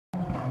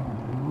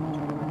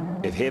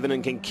If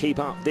Hirvonen can keep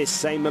up this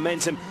same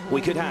momentum,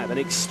 we could have an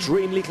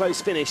extremely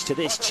close finish to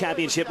this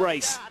championship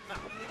race.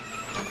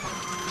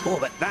 Oh,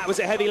 but that was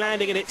a heavy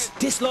landing and it's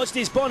dislodged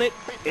his bonnet.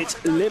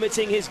 It's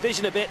limiting his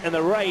vision a bit and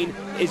the rain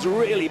is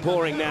really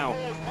pouring now.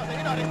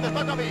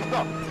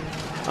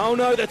 Oh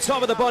no, the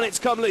top of the bonnet's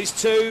come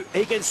loose too.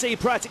 He can see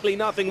practically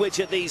nothing, which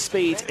at these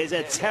speeds is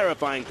a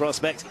terrifying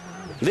prospect.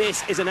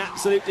 This is an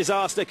absolute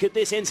disaster. Could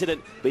this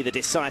incident be the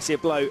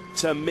decisive blow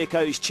to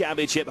Mikko's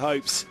championship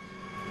hopes?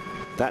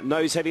 That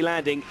nose-heavy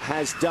landing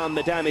has done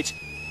the damage.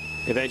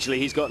 Eventually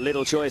he's got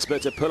little choice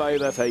but to pull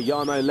over for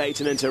Jarmo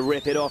Lehtinen to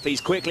rip it off.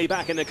 He's quickly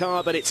back in the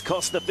car, but it's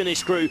cost the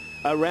Finnish crew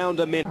around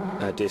a minute.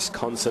 A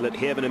disconsolate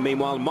Hirvonen,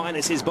 meanwhile,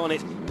 minus his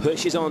bonnet,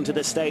 pushes on to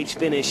the stage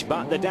finish,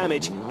 but the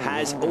damage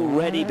has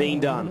already been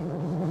done.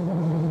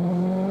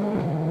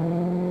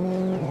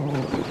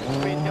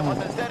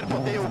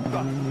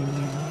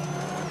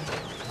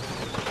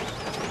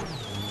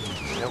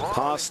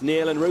 Past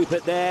Neil and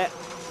Rupert there.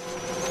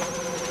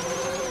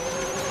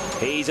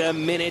 He's a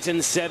minute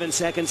and 7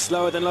 seconds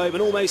slower than Loeb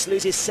and almost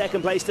loses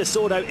second place to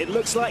Sordo. It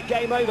looks like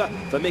game over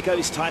for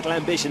Mikko's title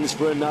ambitions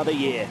for another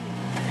year.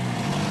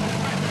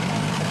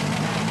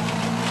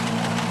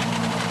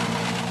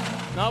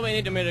 Now we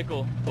need a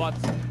miracle, but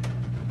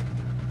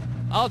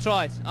I'll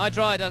try it. I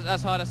tried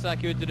as hard as I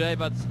could today,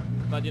 but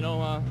you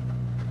know,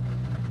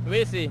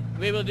 we'll see.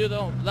 We will do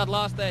that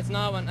last stage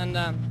now and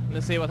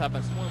let's see what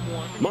happens.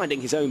 Minding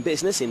his own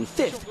business in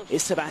fifth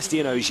is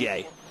Sebastian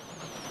Ogiers.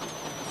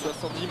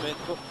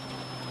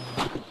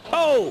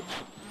 Oh!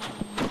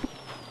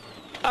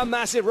 A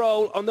massive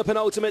roll on the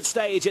penultimate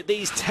stage at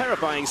these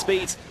terrifying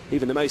speeds.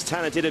 Even the most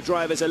talented of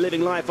drivers are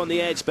living life on the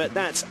edge, but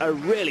that's a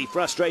really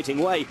frustrating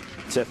way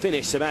to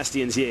finish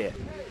Sebastian's year.